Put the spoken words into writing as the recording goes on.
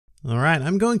Alright,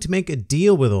 I'm going to make a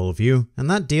deal with all of you, and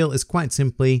that deal is quite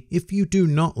simply, if you do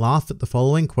not laugh at the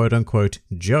following quote-unquote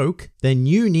joke, then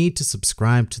you need to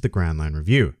subscribe to the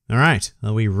GrandLineReview. Alright,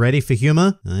 are we ready for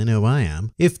humor? I know I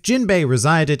am. If Jinbei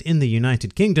resided in the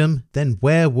United Kingdom, then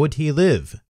where would he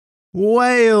live?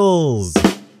 Wales!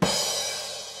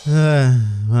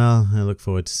 Well, I look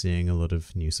forward to seeing a lot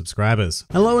of new subscribers.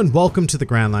 Hello and welcome to the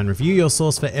GrandLineReview, your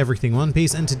source for everything One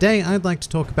Piece, and today I'd like to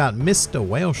talk about Mr.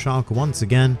 Whale Shark once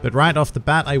again. But right off the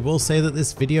bat, I will say that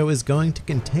this video is going to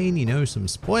contain, some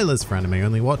spoilers for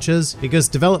anime-only watchers, because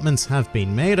developments have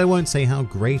been made. I won't say how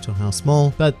great or how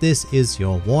small, but this is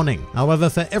your warning. However,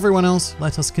 for everyone else,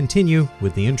 let us continue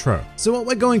with the intro. So what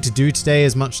we're going to do today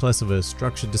is much less of a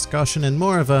structured discussion and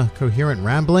more of a coherent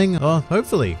rambling, or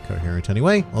hopefully coherent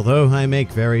anyway, although I make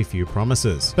very few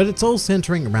promises. But it's all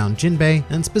centering around Jinbei,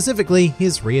 and specifically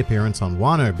his reappearance on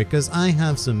Wano, because I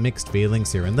have some mixed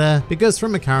feelings here and there, because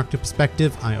from a character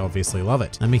perspective, I obviously love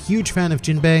it. I'm a huge fan of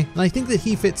Jinbei, and I think that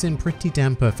he fits in pretty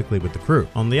damn perfectly with the crew.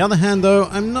 On the other hand though,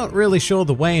 I'm not really sure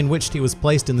the way in which he was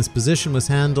placed in this position was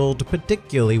handled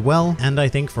particularly well, and I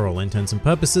think for all intents and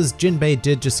purposes, Jinbei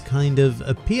did just kind of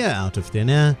appear out of thin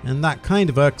air, and that kind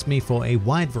of irks me for a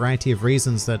wide variety of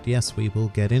reasons that yes, we will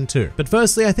get into. But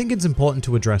firstly, I think it's important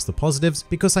to address the positives,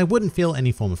 because I wouldn't feel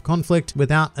any form of conflict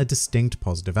without a distinct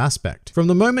positive aspect. From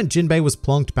the moment Jinbei was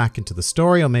plonked back into the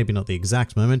story, or maybe not the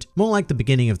exact moment, more like the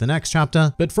beginning of the next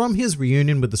chapter, but from his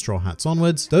reunion with the Straw Hats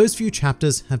onwards, those few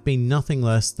chapters have been nothing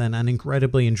less than an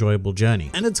incredibly enjoyable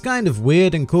journey. And it's kind of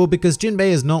weird and cool because Jinbei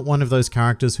is not one of those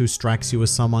characters who strikes you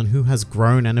as someone who has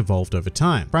grown and evolved over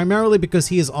time, primarily because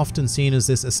he is often seen as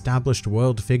this established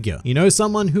world figure.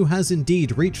 Someone who has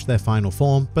indeed reached their final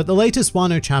form, but the latest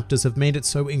Wano chapters have made it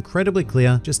so incredibly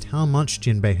clear just how much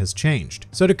Jinbei has changed.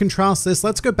 So to contrast this,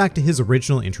 let's go back to his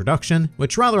original introduction,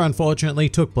 which rather unfortunately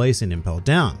took place in Impel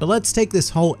Down. But let's take this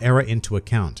whole era into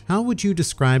account. How would you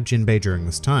describe Jinbei during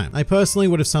this time? I personally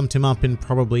would have summed him up in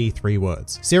probably 3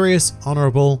 words: serious,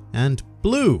 honorable, and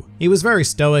blue. He was very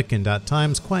stoic and at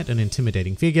times quite an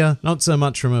intimidating figure, not so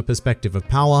much from a perspective of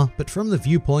power, but from the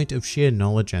viewpoint of sheer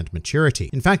knowledge and maturity.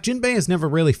 In fact, Jinbei has never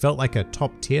really felt like a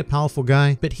top tier powerful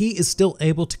guy, but he is still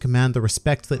able to command the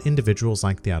respect that individuals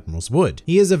like the Admirals would.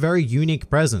 He is a very unique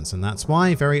presence, and that's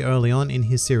why very early on in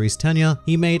his series tenure,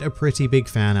 he made a pretty big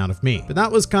fan out of me. But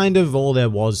that was kind of all there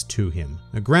was to him.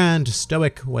 A grand,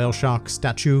 stoic whale shark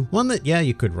statue, one that yeah,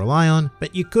 you could rely on,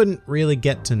 but you couldn't really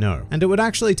get to know. And it would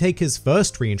actually take his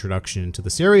first reintroduction into the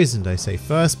series, and I say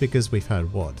first because we've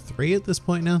had what, 3 at this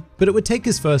point now? But it would take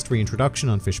his first reintroduction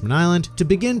on Fishman Island to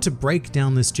begin to break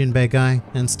down this Jinbei guy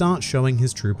and start showing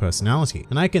his true personality.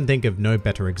 And I can think of no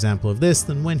better example of this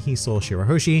than when he saw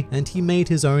Shirahoshi and he made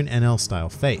his own NL style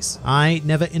face. I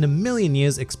never in a million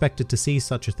years expected to see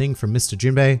such a thing from Mr.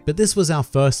 Jinbei, but this was our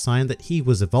first sign that he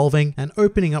was evolving and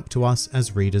opening up to us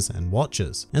as readers and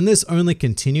watchers. And this only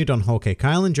continued on Whole Cake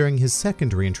Island during his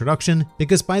second reintroduction,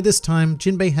 because by this time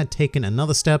Jinbei had taken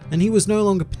another step and he was no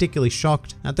longer particularly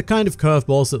shocked at the kind of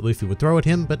curveballs that Luffy would throw at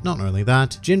him. But not only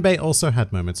that, Jinbei also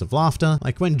had moments of laughter,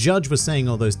 like when Judge was saying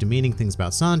all those demeaning things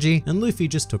about Sanji and Luffy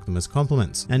just took them as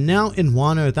compliments. And now in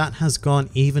Wano, that has gone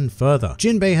even further.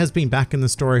 Jinbei has been back in the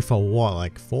story for what,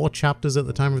 like 4 chapters at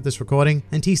the time of this recording,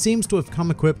 and he seems to have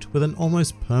come equipped with an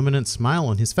almost permanent smile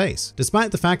on his face.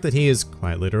 Despite the fact that he is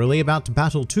quite literally about to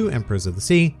battle 2 Emperors of the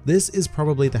Sea, this is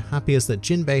probably the happiest that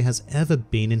Jinbei has ever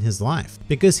been in his life,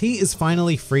 because he is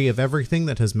finally free of everything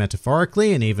that has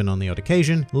metaphorically, and even on the odd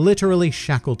occasion, literally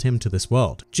shackled him to this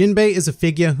world. Jinbei is a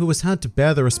figure who has had to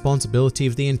bear the responsibility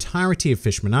of the entirety of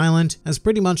Fishman Island as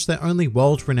pretty much their only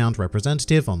world-renowned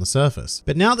representative on the surface.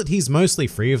 But now that he's mostly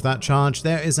free of that charge,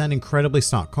 there is an incredibly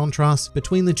stark contrast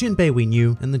between the Jinbei we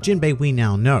knew and the Jinbei we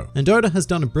now know. And Oda has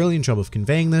done a brilliant job of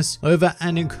conveying this over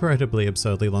an incredibly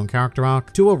absurdly long character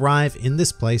arc to arrive in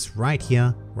this place right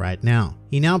here, right now.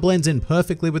 He now blends in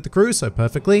perfectly with the crew, so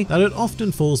perfectly that it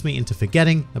often fools me into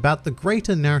forgetting about the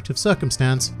greater narrative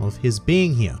circumstance of his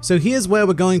being here. So here's where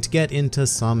we're going to get into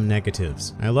some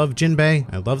negatives. I love Jinbei,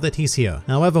 I love that he's here.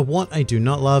 However, what I do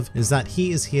not love is that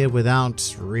he is here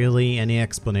without really any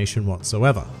explanation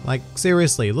whatsoever. Like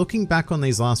seriously, looking back on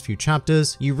these last few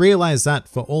chapters, you realize that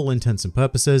for all intents and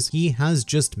purposes, he has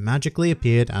just magically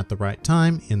appeared at the right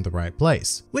time in the right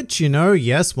place. Which,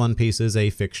 yes, One Piece is a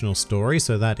fictional story,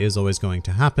 so that is always going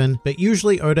to happen, but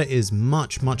usually Oda is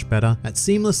much better at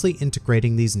seamlessly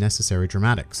integrating these necessary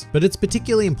dramatics. But it's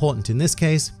particularly important in this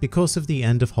case because of the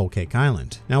end of Whole Cake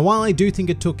Island. Now, while I do think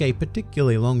it took a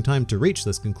particularly long time to reach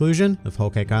this conclusion of Whole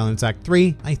Cake Island's Act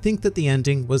 3, I think that the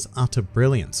ending was utter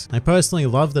brilliance. I personally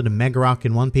love that a mega arc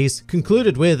in One Piece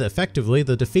concluded with effectively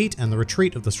the defeat and the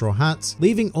retreat of the Straw Hats,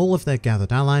 leaving all of their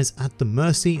gathered allies at the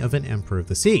mercy of an Emperor of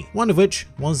the Sea, one of which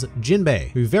was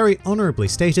Jinbei, who very honorably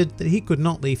stated that he could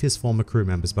not leave his former crew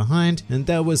members behind, and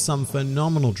there was some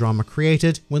phenomenal drama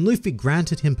created when Luffy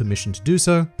granted him permission to do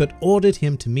so, but ordered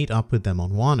him to meet up with them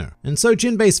on Wano. And so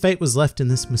Jinbei's fate was left in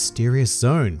this mysterious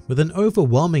zone, with an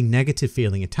overwhelming negative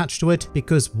feeling attached to it,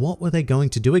 because what were they going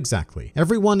to do exactly?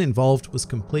 Everyone involved was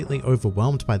completely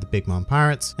overwhelmed by the Big Mom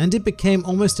pirates, and it became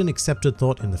almost an accepted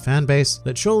thought in the fanbase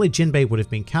that surely Jinbei would have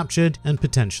been captured and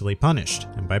potentially punished.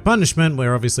 And by punishment,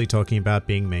 we're obviously talking about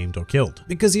being maimed or killed.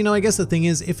 Because, you know, I guess the thing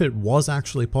is, if it was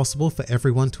actually possible for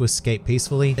everyone to escape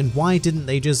peacefully, then why didn't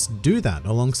they just do that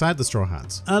alongside the Straw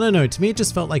Hats? I don't know, to me it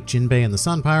just felt like Jinbei and the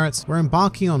Sun Pirates were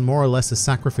embarking on more or less a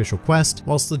sacrificial quest,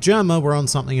 whilst the Germa were on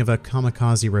something of a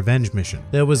kamikaze revenge mission.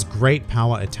 There was great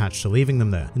power attached to leaving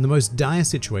them there, in the most dire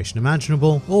situation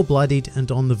imaginable, all bloodied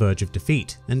and on the verge of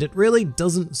defeat. And it really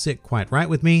doesn't sit quite right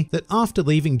with me that after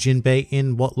leaving Jinbei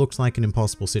in what looks like an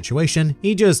impossible situation,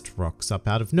 he just rocks up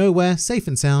out of nowhere, safe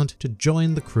and sound, to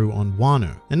join the crew on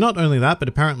Wano. And not only that, but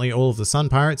apparently all of the Sun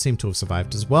Pirates seem to have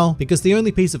survived as well, because the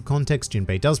only piece of context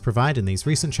Jinbei does provide in these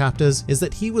recent chapters is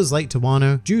that he was late to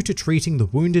Wano due to treating the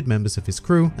wounded members of his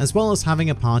crew, as well as having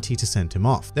a party to send him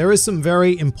off. There is some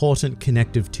very important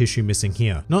connective tissue missing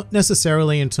here. Not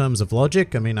necessarily in terms of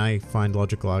logic. I mean, I find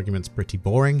logical arguments pretty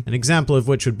boring. An example of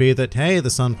which would be that, hey, the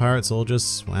Sun Pirates all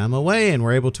just swam away and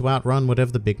were able to outrun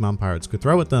whatever the Big Mom pirates could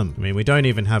throw at them. I mean, we don't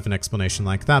even have an explanation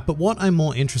like that, but what I'm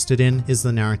more interested in is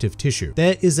the narrative tissue.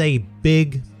 There is a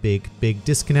big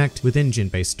disconnect within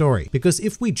Jinbei's story, because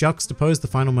if we juxtapose the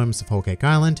final moments of Whole Cake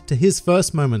Island to his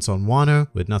first moments on Wano,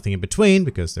 with nothing in between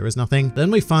because there is nothing,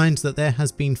 then we find that there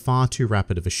has been far too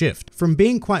rapid of a shift. From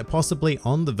being quite possibly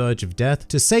on the verge of death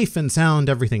to safe and sound,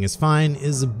 everything is fine,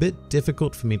 is a bit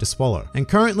difficult for me to swallow. And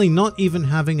currently not even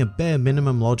having a bare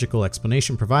minimum logical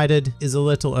explanation provided is a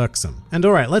little irksome. And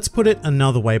alright, let's put it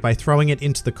another way by throwing it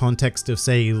into the context of,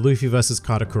 say, Luffy versus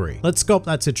Katakuri. Let's scope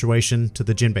that situation to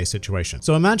the Jinbei situation.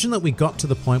 So imagine that we got to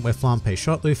the point where Flampe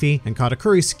shot Luffy and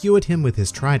Katakuri skewered him with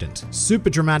his trident. Super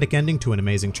dramatic ending to an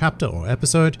amazing chapter or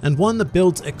episode, and one that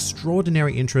builds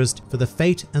extraordinary interest for the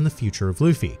fate and the future of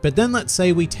Luffy. But then let's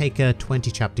say we take a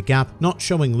 20 chapter gap, not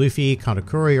showing Luffy,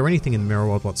 Katakuri, or anything in the mirror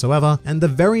world whatsoever, and the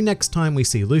very next time we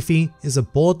see Luffy is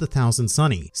aboard the Thousand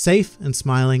Sunny, safe and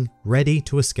smiling, ready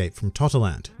to escape from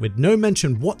Totterland, with no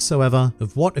mention whatsoever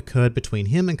of what occurred between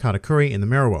him and Katakuri in the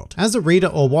mirror world. As a reader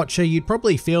or watcher, you'd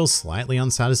probably feel slightly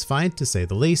unsatisfied, to say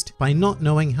the least, by not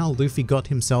knowing how Luffy got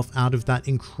himself out of that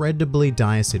incredibly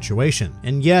dire situation.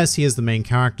 And yes, he is the main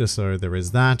character, so there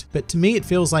is that, but to me it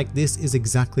feels like this is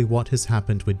exactly what has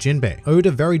happened with Jinbei.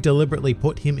 Oda very deliberately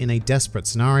put him in a desperate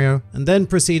scenario, and then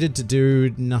proceeded to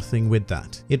do nothing with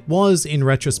that. It was, in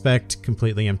retrospect,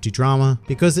 completely empty drama,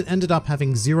 because it ended up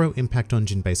having zero impact on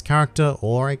Jinbei's character,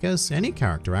 or I guess any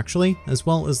character actually, as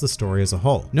well as the story as a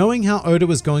whole. Knowing how Oda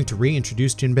was going to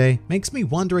reintroduce Jinbei makes me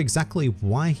wonder exactly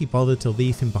why he bothered to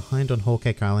leave him behind on Whole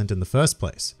Cake Island in the first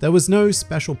place. There was no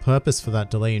special purpose for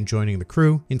that delay in joining the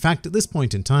crew. In fact, at this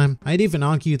point in time, I'd even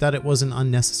argue that it was an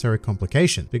unnecessary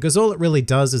complication, because all it really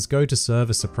does is go to serve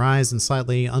a surprise and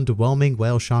slightly underwhelming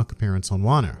whale shark appearance on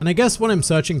Wano. And I guess what I'm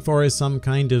searching for is some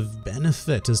kind of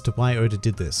benefit as to why Oda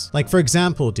did this. Like, for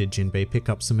example, did Jinbei pick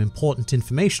up some important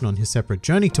information on his separate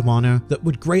journey to Wano that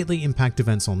would greatly impact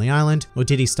events on the island, or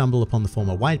did he stumble upon the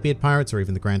former Whitebeard pirates or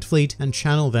even the Grand Fleet and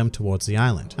channel them towards the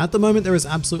island? At the moment, there is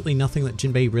absolutely nothing that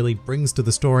Jinbei really brings to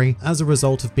the story as a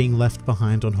result of being left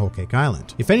behind on Whole Cake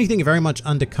Island. If anything, it very much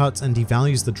undercuts and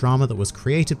devalues the drama that was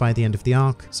created by the end of the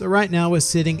arc, so right now we're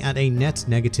sitting at a net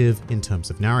negative in terms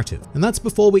of narrative. And that's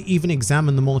before we even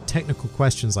examine the more technical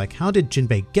questions like how did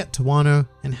Jinbei get to Wano,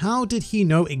 and how did he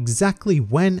know exactly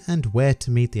when and where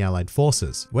to meet the Allied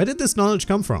forces? Where did this knowledge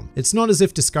come from? It's not as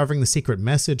if discovering the secret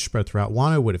message spread throughout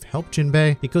Wano would have helped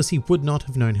Jinbei, because he would not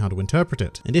have known how to interpret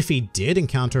it. And if he did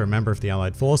encounter a member of the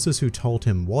Allied forces who told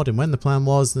him what and when the plan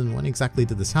was, then when exactly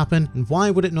did this happen, and why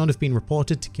would it not have been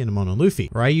reported to Kinemon or Luffy?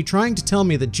 Or are you trying to tell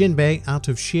me that Jinbei, out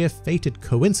of sheer fated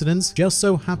coincidence, just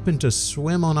so happened to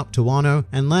swim on up to Wano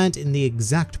and land in the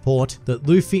exact port that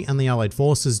Luffy and the Allied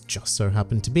forces just so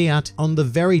happened to be at on the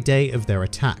very day of their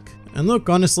attack? And look,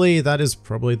 honestly, that is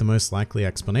probably the most likely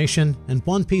explanation, and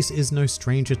One Piece is no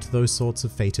stranger to those sorts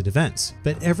of fated events.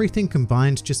 But everything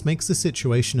combined just makes the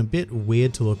situation a bit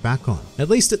weird to look back on, at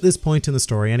least at this point in the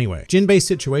story anyway. Jinbei's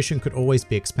situation could always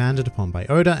be expanded upon by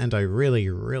Oda, and I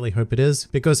really hope it is,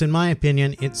 because in my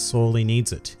opinion, it sorely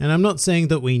needs it. And I'm not saying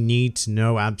that we need to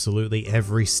know absolutely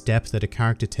every step that a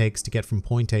character takes to get from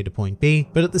point A to point B,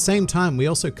 but at the same time, we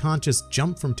also can't just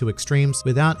jump from two extremes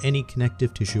without any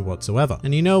connective tissue whatsoever.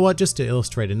 And you know what, just to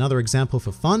illustrate another example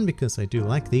for fun, because I do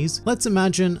like these, let's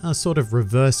imagine a sort of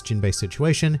reverse Jinbei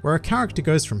situation where a character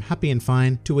goes from happy and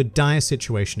fine to a dire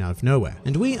situation out of nowhere.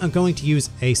 And we are going to use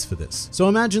Ace for this. So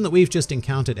imagine that we've just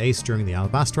encountered Ace during the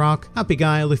Alabasta arc, happy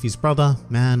guy, Luffy's brother,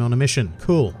 man on a mission.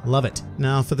 Cool, love it.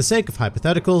 Now, for the sake of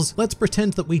hypotheticals, let's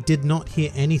pretend that we did not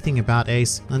hear anything about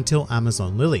Ace until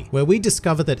Amazon Lily, where we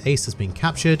discover that Ace has been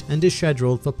captured and is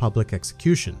scheduled for public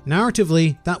execution.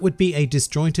 Narratively, that would be a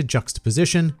disjointed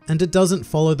juxtaposition, and it doesn't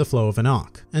follow the flow of an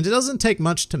arc. And it doesn't take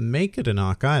much to make it an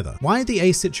arc either. Why the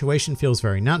Ace situation feels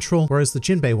very natural, whereas the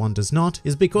Jinbei one does not,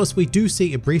 is because we do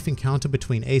see a brief encounter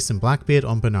between Ace and Blackbeard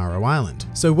on Bonaro Island.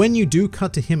 So when you do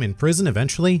cut to him in prison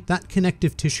eventually, that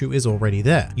connective tissue is already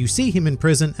there. You see him in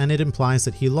prison and it implies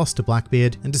that he lost to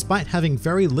Blackbeard, and despite having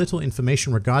very little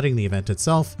information regarding the event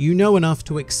itself, you know enough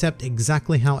to accept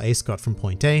exactly how Ace got from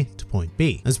point A to point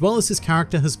B, as well as his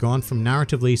character has gone from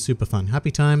narratively super fun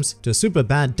happy times to super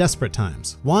bad desperate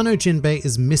times. Wano Jinbei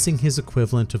is missing his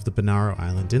equivalent of the Bonaro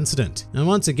Island incident. And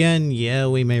once again, yeah,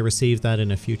 we may receive that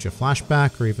in a future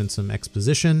flashback or even some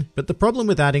exposition, but the problem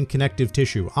with adding connective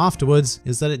tissue afterwards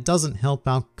is that it doesn't help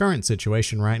our current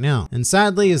situation right now. And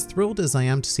sadly, as thrilled as I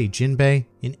am to see Jinbei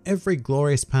in every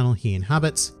glorious panel he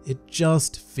inhabits, it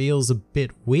just feels a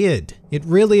bit weird. It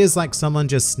really is like someone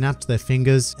just snapped their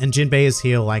fingers and Jinbei is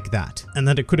here like that, and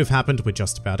that it could have happened with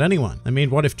just about anyone. I mean,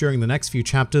 what if during the next few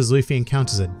chapters Luffy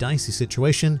encounters a dicey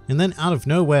situation and then out of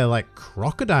nowhere, like,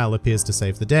 Crocodile appears to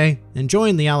save the day and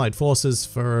join the allied forces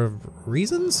for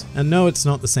reasons? And no, it's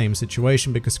not the same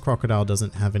situation because Crocodile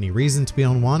doesn't have any reason to be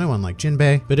on Wano unlike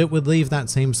Jinbei, but it would leave that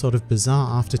same sort of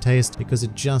bizarre aftertaste because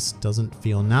it just doesn't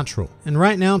feel natural. And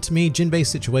right now, to me, Jinbei's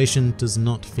situation does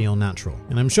not feel natural.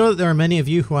 And I'm sure that there are many of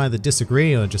you who either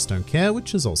disagree or just don't care,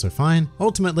 which is also fine.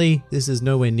 Ultimately, this is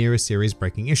nowhere near a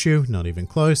series-breaking issue, not even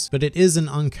close, but it is an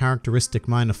uncharacteristic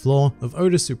minor flaw of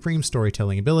Oda's supreme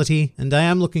storytelling ability, and I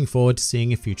am looking forward to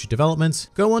seeing if future developments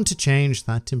go on to change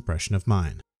that impression of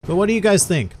mine. But what do you guys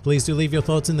think? Please do leave your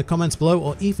thoughts in the comments below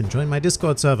or even join my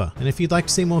Discord server. And if you'd like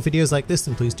to see more videos like this,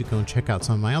 then please do go and check out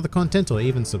some of my other content or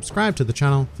even subscribe to the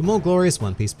channel for more glorious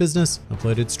One Piece business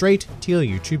uploaded straight to your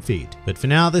YouTube feed. But for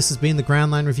now, this has been the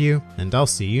GrandLineReview, and I'll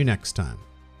see you next time.